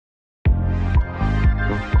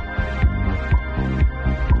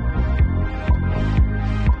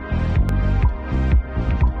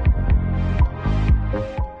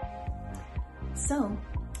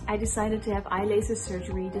I decided to have eye laser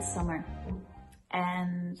surgery this summer.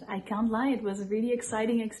 And I can't lie, it was a really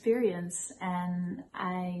exciting experience. And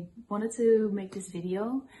I wanted to make this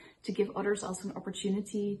video to give others also an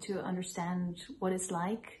opportunity to understand what it's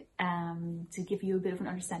like, to give you a bit of an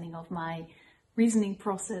understanding of my reasoning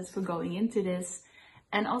process for going into this,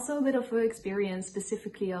 and also a bit of an experience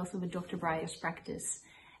specifically also with Dr. Breyer's practice,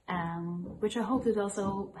 which I hope will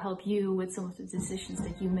also help you with some of the decisions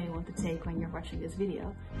that you may want to take when you're watching this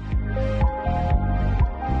video.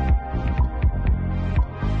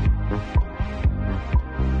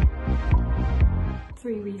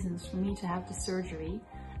 Three reasons for me to have the surgery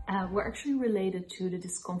were actually related to the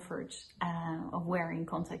discomfort of wearing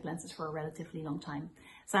contact lenses for a relatively long time.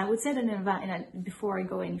 So I would say that before I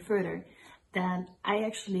go any further, that I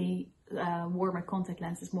actually wore my contact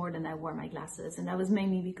lenses more than I wore my glasses. And that was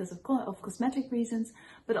mainly because of cosmetic reasons,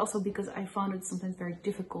 but also because I found it sometimes very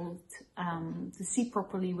difficult to see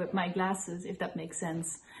properly with my glasses, if that makes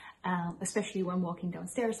sense, especially when walking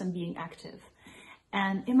downstairs and being active.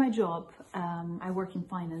 And in my job, I work in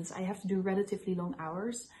finance, I have to do relatively long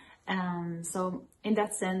hours. So in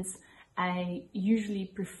that sense, I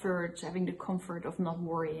usually preferred having the comfort of not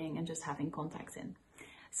worrying and just having contacts in.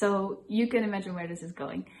 So you can imagine where this is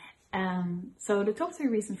going. So the top three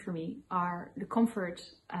reasons for me are the comfort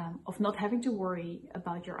of not having to worry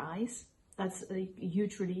about your eyes. That's a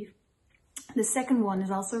huge relief. The second one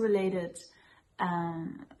is also related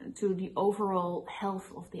to the overall health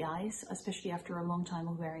of the eyes, especially after a long time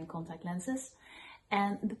of wearing contact lenses.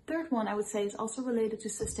 And the third one I would say is also related to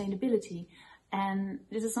sustainability. And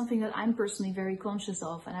this is something that I'm personally very conscious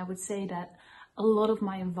of. And I would say that a lot of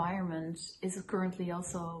my environment is currently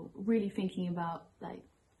also really thinking about, like,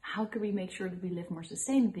 how can we make sure that we live more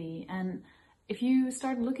sustainably? And if you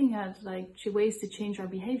start looking at like ways to change our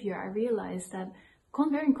behavior, I realized that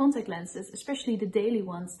wearing contact lenses, especially the daily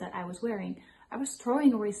ones that I was wearing, I was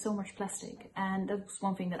throwing away so much plastic. And that was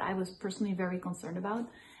one thing that I was personally very concerned about,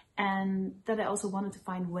 and that I also wanted to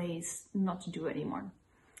find ways not to do anymore.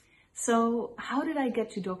 So how did I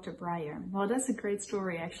get to Dr. Breyer? Well, that's a great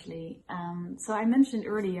story actually. So I mentioned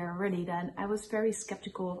earlier already that I was very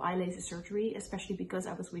skeptical of eye laser surgery, especially because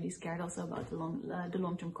I was really scared also about the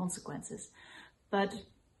long-term consequences. But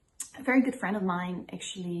a very good friend of mine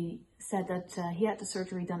actually said that he had the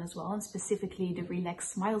surgery done as well, and specifically the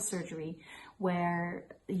ReLEx SMILE surgery, where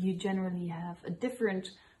you generally have a different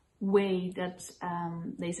way that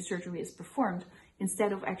laser surgery is performed.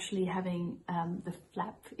 Instead of actually having the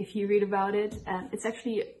flap, if you read about it, it's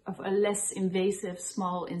actually a less invasive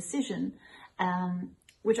small incision,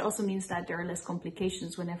 which also means that there are less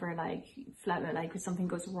complications whenever if something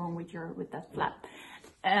goes wrong with that flap.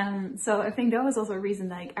 So I think that was also a reason,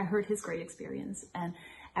 like, I heard his great experience, and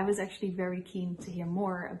I was actually very keen to hear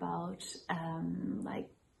more about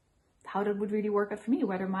how that would really work out for me,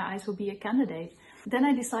 whether my eyes would be a candidate. Then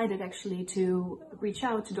I decided actually to reach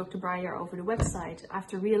out to Dr. Breyer over the website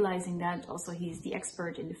after realizing that also he's the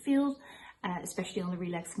expert in the field, especially on the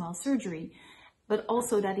ReLEx SMILE surgery, but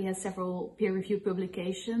also that he has several peer-reviewed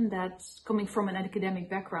publications that, coming from an academic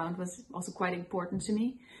background, was also quite important to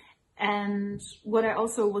me. And what I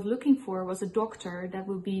also was looking for was a doctor that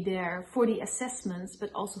would be there for the assessments, but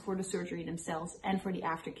also for the surgery themselves and for the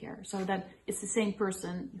aftercare, so that it's the same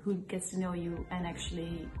person who gets to know you and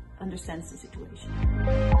actually understands the situation.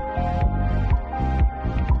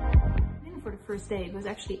 For the first day, it was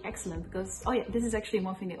actually excellent because, oh yeah, this is actually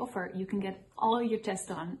one thing they offer. You can get all your tests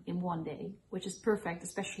done in one day, which is perfect,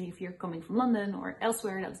 especially if you're coming from London or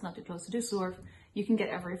elsewhere that's not too close to Düsseldorf. You can get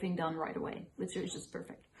everything done right away, which is just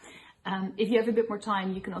perfect. If you have a bit more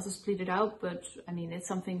time, you can also split it out, but I mean, it's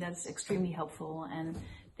something that's extremely helpful, and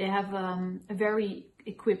they have a very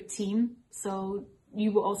equipped team, so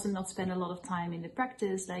you will also not spend a lot of time in the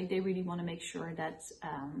practice. Like, they really want to make sure that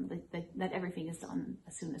that everything is done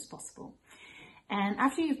as soon as possible. And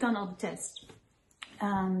after you've done all the tests,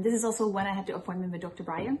 this is also when I had the appointment with Dr.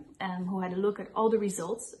 Breyer, who had a look at all the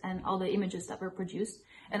results and all the images that were produced,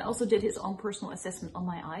 and also did his own personal assessment on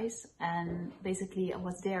my eyes. And basically I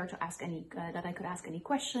was there to ask that I could ask any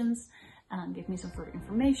questions, give me some further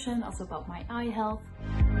information also about my eye health.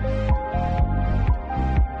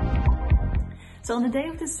 So on the day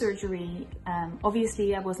of the surgery,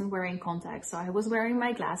 obviously I wasn't wearing contacts, so I was wearing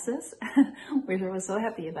my glasses, which I was so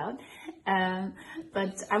happy about.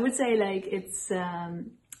 But I would say, like,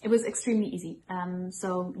 it was extremely easy.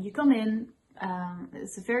 So you come in,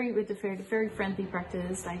 it's a very friendly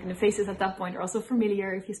practice. Like, the faces at that point are also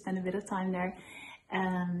familiar if you spend a bit of time there.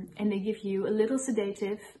 And they give you a little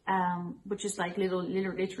sedative, which is like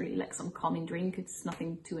literally like some calming drink. It's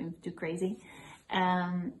nothing too crazy.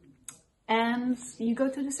 and you go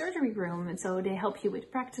to the surgery room, and so they help you with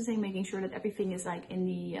practicing, making sure that everything is like in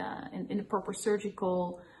the proper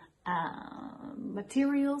surgical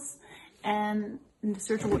materials and the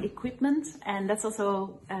surgical equipment. And that's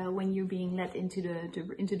also when you're being led into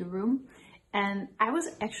the room. And I was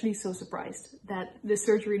actually so surprised that the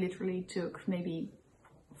surgery literally took maybe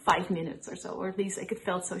 5 minutes or so, or at least like it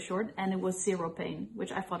felt so short, and it was 0 pain,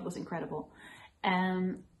 which I thought was incredible.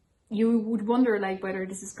 And you would wonder like whether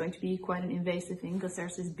this is going to be quite an invasive thing, because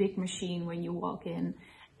there's this big machine when you walk in,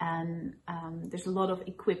 and there's a lot of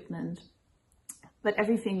equipment, but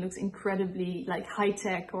everything looks incredibly like high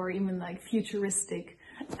tech or even like futuristic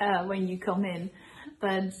when you come in.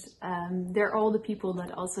 But they're all the people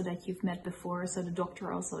that you've met before. So the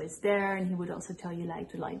doctor also is there, and he would also tell you like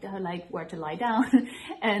to lie down, like where to lie down,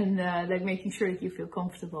 and like making sure that you feel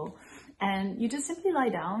comfortable. And you just simply lie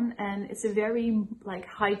down, and it's a very like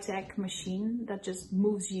high tech machine that just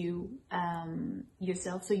moves you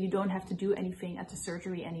yourself, so you don't have to do anything at the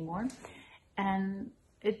surgery anymore. And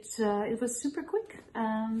it was super quick.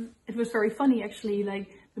 It was very funny actually. Like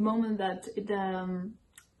the moment that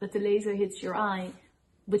the laser hits your eye,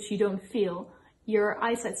 which you don't feel, your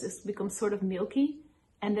eyesight just becomes sort of milky.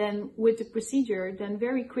 And then with the procedure, then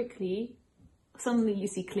very quickly, suddenly you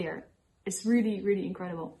see clear. It's really, really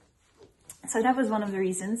incredible. So that was one of the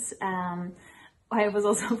reasons. I was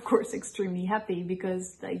also, of course, extremely happy,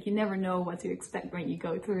 because like you never know what to expect when you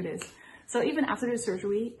go through this. So even after the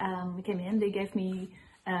surgery, we came in, they gave me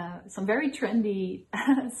some very trendy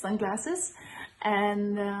sunglasses.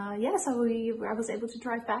 And yeah, so I was able to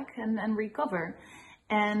drive back and recover.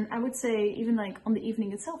 And I would say even like on the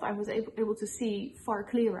evening itself, I was able to see far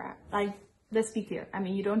clearer. Like, let's be clear. I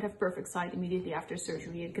mean, you don't have perfect sight immediately after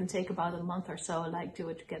surgery. It can take about a month or so, like till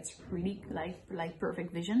it gets really like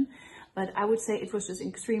perfect vision. But I would say it was just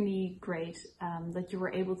extremely great that you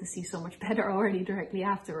were able to see so much better already directly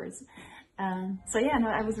afterwards. So yeah, no,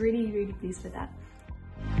 I was really, really pleased with that.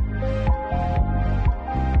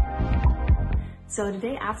 So the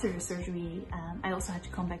day after the surgery, I also had to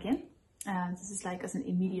come back in. This is like as an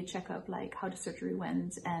immediate checkup, like how the surgery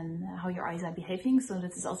went and how your eyes are behaving. So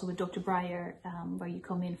this is also with Dr. Breyer, where you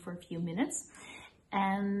come in for a few minutes.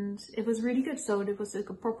 And it was really good. So there was like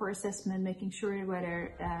a proper assessment, making sure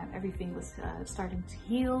whether everything was starting to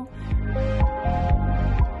heal.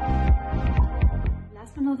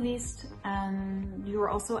 Last but not least, you were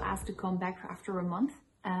also asked to come back after a month.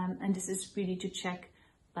 And this is really to check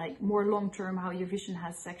like more long-term how your vision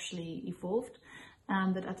has actually evolved.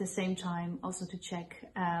 But at the same time also to check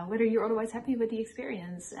whether you're otherwise happy with the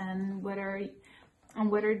experience, and whether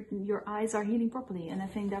your eyes are healing properly. And I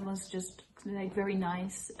think that was just like very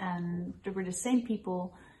nice, and there were the same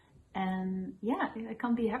people, and yeah, I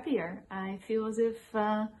can't be happier. I feel as if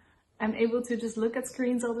I'm able to just look at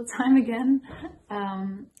screens all the time again,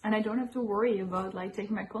 and I don't have to worry about like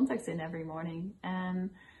taking my contacts in every morning, and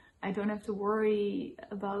I don't have to worry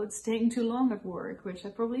about staying too long at work, which I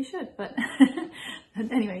probably should, but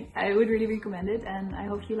anyway, I would really recommend it, and I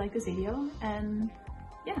hope you like this video, and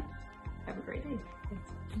yeah, have a great day.